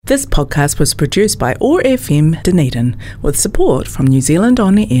This podcast was produced by OAR FM Dunedin with support from New Zealand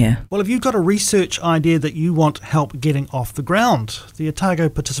On Air. Well, if you've got a research idea that you want help getting off the ground, the Otago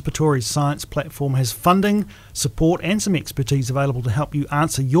Participatory Science Platform has funding, support and some expertise available to help you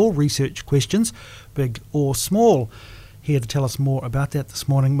answer your research questions, big or small. Here to tell us more about that this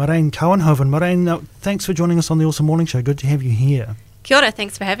morning, Maraine Cohenhoven. Maraine, thanks for joining us on the Awesome Morning Show. Good to have you here. Kia ora,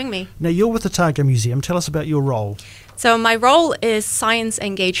 thanks for having me. Now, you're with the Otago Museum. Tell us about your role. So my role is Science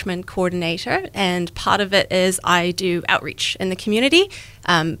Engagement Coordinator, and part of it is I do outreach in the community,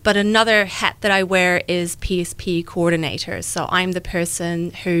 but another hat that I wear is PSP Coordinator. So I'm the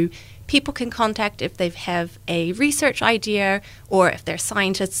person who people can contact if they have a research idea or if they're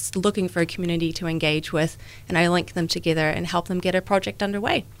scientists looking for a community to engage with, and I link them together and help them get a project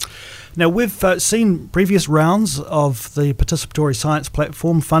underway. Now, we've seen previous rounds of the Participatory Science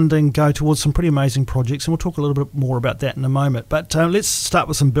Platform funding go towards some pretty amazing projects, and we'll talk a little bit more about that in a moment. But let's start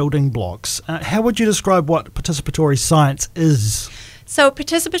with some building blocks. How would you describe what participatory science is? So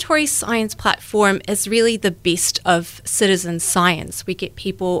Participatory Science Platform is really the best of citizen science. We get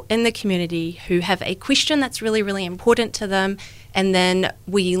people in the community who have a question that's really, really important to them, and then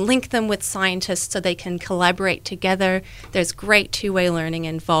we link them with scientists so they can collaborate together. There's great two-way learning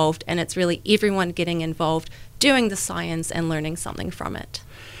involved, and it's really everyone getting involved, doing the science and learning something from it.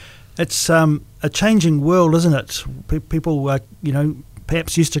 It's a changing world, isn't it? People,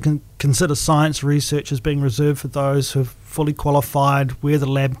 perhaps used to consider science research as being reserved for those who are fully qualified, wear the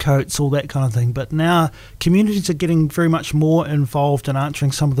lab coats, all that kind of thing. But now communities are getting very much more involved in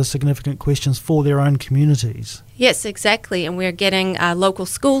answering some of the significant questions for their own communities. Yes, exactly. And we're getting local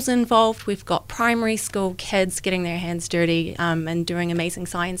schools involved. We've got primary school kids getting their hands dirty and doing amazing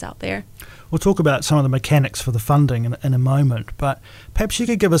science out there. We'll talk about some of the mechanics for the funding in a moment, but perhaps you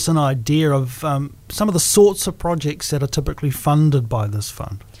could give us an idea of some of the sorts of projects that are typically funded by this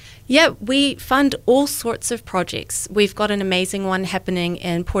fund. Yeah, we fund all sorts of projects. We've got an amazing one happening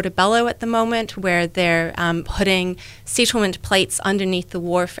in Portobello at the moment where they're putting settlement plates underneath the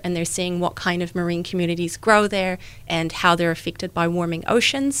wharf, and they're seeing what kind of marine communities grow there and how they're affected by warming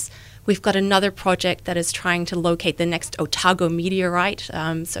oceans. We've got another project that is trying to locate the next Otago meteorite,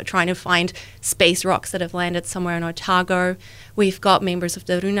 so trying to find space rocks that have landed somewhere in Otago. We've got members of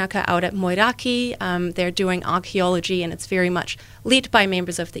the Runaka out at Moiraki. They're doing archaeology, and it's very much led by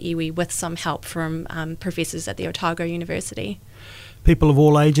members of the iwi with some help from professors at the Otago University. People of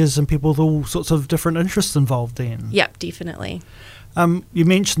all ages and people with all sorts of different interests involved then. Yep, definitely. You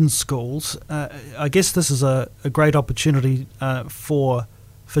mentioned schools. I guess this is a great opportunity for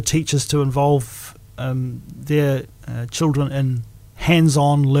teachers to involve their children in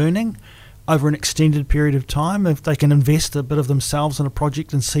hands-on learning over an extended period of time. If they can invest a bit of themselves in a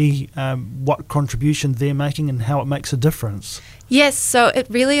project and see what contribution they're making and how it makes a difference. Yes, so it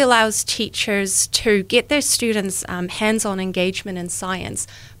really allows teachers to get their students hands-on engagement in science,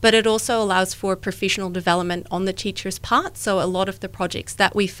 but it also allows for professional development on the teacher's part. So a lot of the projects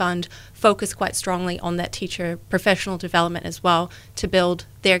that we fund focus quite strongly on that teacher professional development as well, to build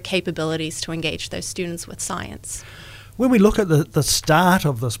their capabilities to engage those students with science. When we look at the start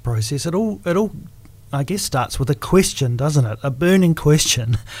of this process, it all I guess starts with a question, doesn't it? A burning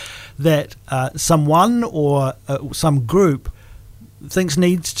question that someone or some group thinks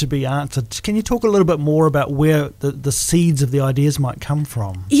needs to be answered. Can you talk a little bit more about where the seeds of the ideas might come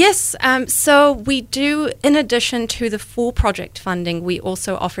from? Yes, so we do, in addition to the full project funding, we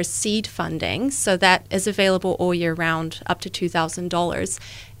also offer seed funding. So that is available all year round, up to $2,000.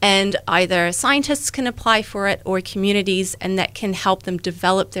 And either scientists can apply for it or communities, and that can help them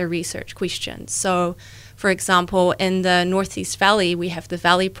develop their research questions. So, for example, in the Northeast Valley, we have the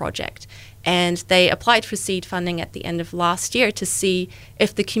Valley Project, and they applied for seed funding at the end of last year to see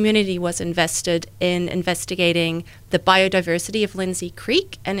if the community was invested in investigating the biodiversity of Lindsay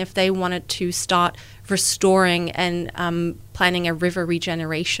Creek, and if they wanted to start restoring and planning a river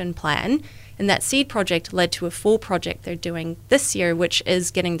regeneration plan. And that seed project led to a full project they're doing this year, which is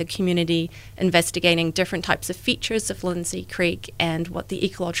getting the community investigating different types of features of Lindsay Creek and what the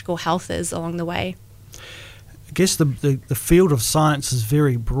ecological health is along the way. I guess the field of science is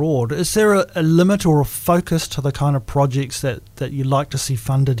very broad. Is there a limit or a focus to the kind of projects that you'd like to see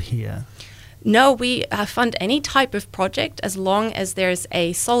funded here? No, we fund any type of project as long as there's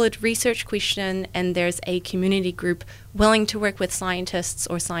a solid research question and there's a community group willing to work with scientists,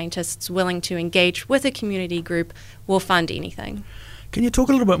 or scientists willing to engage with a community group. We'll fund anything. Can you talk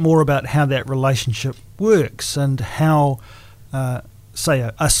a little bit more about how that relationship works and how,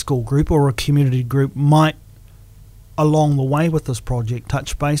 say, a school group or a community group might, along the way with this project,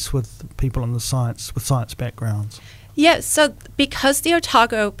 touch base with people in the science, with science backgrounds? Yeah, so because the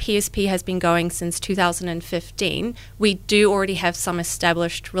Otago PSP has been going since 2015, we do already have some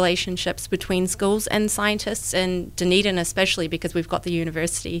established relationships between schools and scientists in Dunedin, especially because we've got the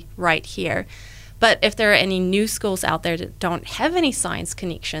university right here. But if there are any new schools out there that don't have any science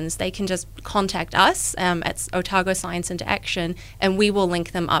connections, they can just contact us at Otago Science into Action, and we will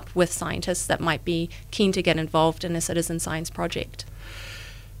link them up with scientists that might be keen to get involved in a citizen science project.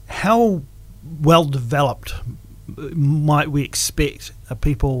 How well developed might we expect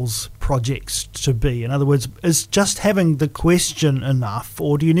people's projects to be? In other words, is just having the question enough,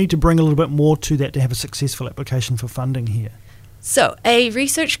 or do you need to bring a little bit more to that to have a successful application for funding here? So a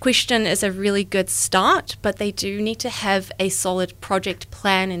research question is a really good start, but they do need to have a solid project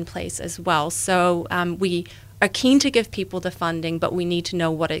plan in place as well. So we are keen to give people the funding, but we need to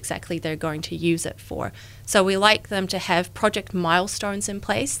know what exactly they're going to use it for. So we like them to have project milestones in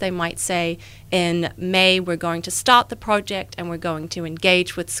place. They might say in May we're going to start the project and we're going to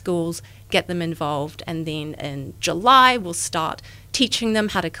engage with schools, get them involved, and then in July we'll start teaching them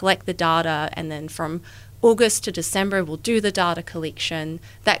how to collect the data, and then from August to December we'll do the data collection,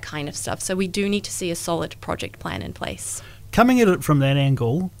 that kind of stuff. So we do need to see a solid project plan in place. Coming at it from that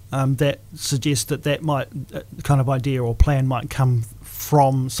angle, that suggests that might kind of idea or plan might come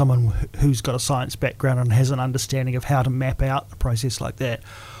from someone who's got a science background and has an understanding of how to map out a process like that.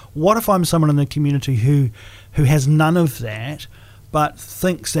 What if I'm someone in the community who has none of that, but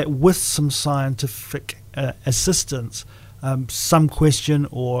thinks that with some scientific assistance, some question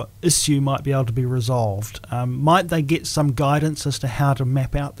or issue might be able to be resolved? Might they get some guidance as to how to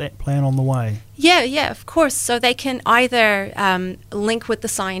map out that plan on the way? Yeah, of course. So they can either link with the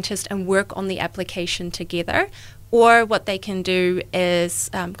scientist and work on the application together, or what they can do is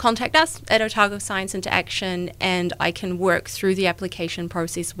contact us at Otago Science into Action, and I can work through the application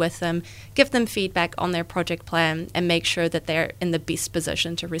process with them, give them feedback on their project plan, and make sure that they're in the best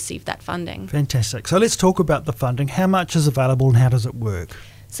position to receive that funding. Fantastic. So let's talk about the funding. How much is available and how does it work?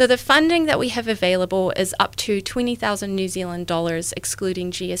 So the funding that we have available is up to 20,000 New Zealand dollars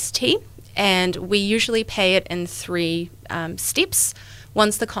excluding GST, and we usually pay it in 3 steps.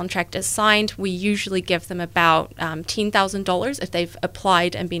 Once the contract is signed, we usually give them about $10,000 if they've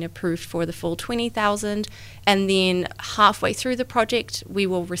applied and been approved for the full $20,000. And then halfway through the project, we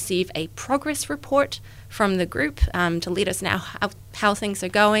will receive a progress report from the group to let us know how things are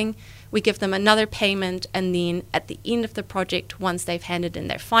going. We give them another payment, and then at the end of the project, once they've handed in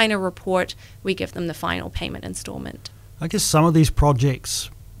their final report, we give them the final payment installment. I guess some of these projects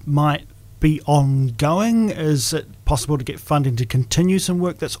might be ongoing. Is it possible to get funding to continue some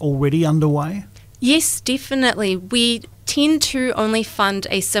work that's already underway? Yes, definitely. We tend to only fund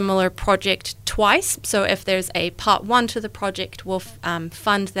a similar project twice. So if there's a part 1 to the project, we'll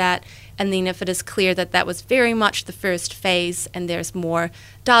fund that. And then if it is clear that that was very much the first phase and there's more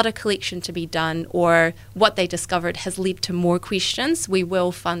data collection to be done, or what they discovered has led to more questions, we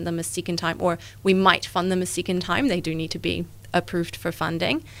will fund them a second time, or we might fund them a second time. They do need to be approved for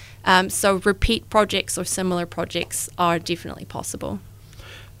funding. So repeat projects or similar projects are definitely possible.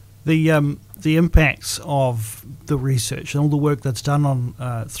 The impacts of the research and all the work that's done on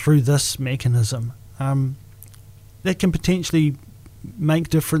through this mechanism, that can potentially make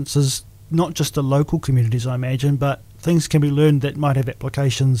differences not just to local communities, I imagine, but things can be learned that might have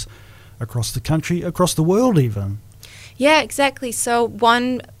applications across the country, across the world even. Yeah, exactly. So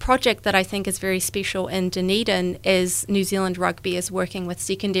one project that I think is very special in Dunedin is New Zealand Rugby is working with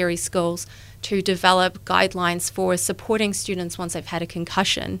secondary schools to develop guidelines for supporting students once they've had a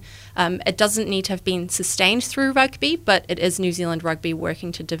concussion. It doesn't need to have been sustained through rugby, but it is New Zealand Rugby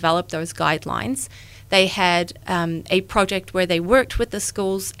working to develop those guidelines. They had a project where they worked with the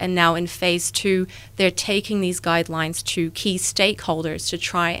schools, and now in phase 2, they're taking these guidelines to key stakeholders to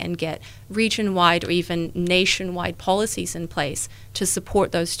try and get region-wide or even nationwide policies in place to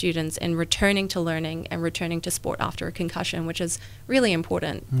support those students in returning to learning and returning to sport after a concussion, which is really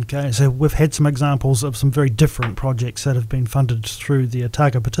important. Okay, so we've had some examples of some very different projects that have been funded through the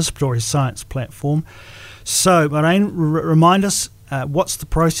Otago Participatory Science Platform. So, Maraine, remind us, what's the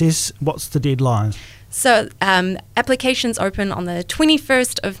process, what's the deadline? So applications open on the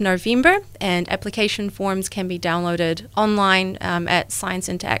 21st of November, and application forms can be downloaded online at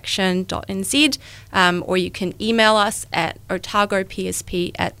scienceintoaction.nz, or you can email us at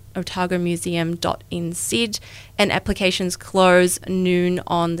otagopsp@otagomuseum.nz, and applications close noon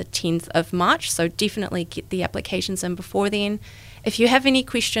on the 10th of March, so definitely get the applications in before then. If you have any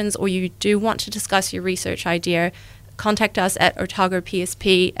questions or you do want to discuss your research idea, contact us at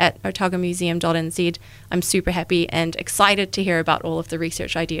otagopsp@otagomuseum.nz. I'm super happy and excited to hear about all of the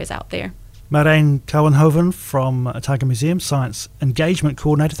research ideas out there. Maraine Cohenhoven from Otago Museum, Science Engagement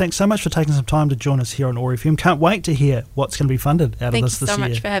Coordinator. Thanks so much for taking some time to join us here on OAR FM. Can't wait to hear what's going to be funded out of this year. Thank you so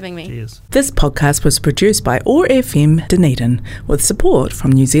much for having me. Cheers. This podcast was produced by OAR FM Dunedin with support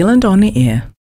from New Zealand On Air.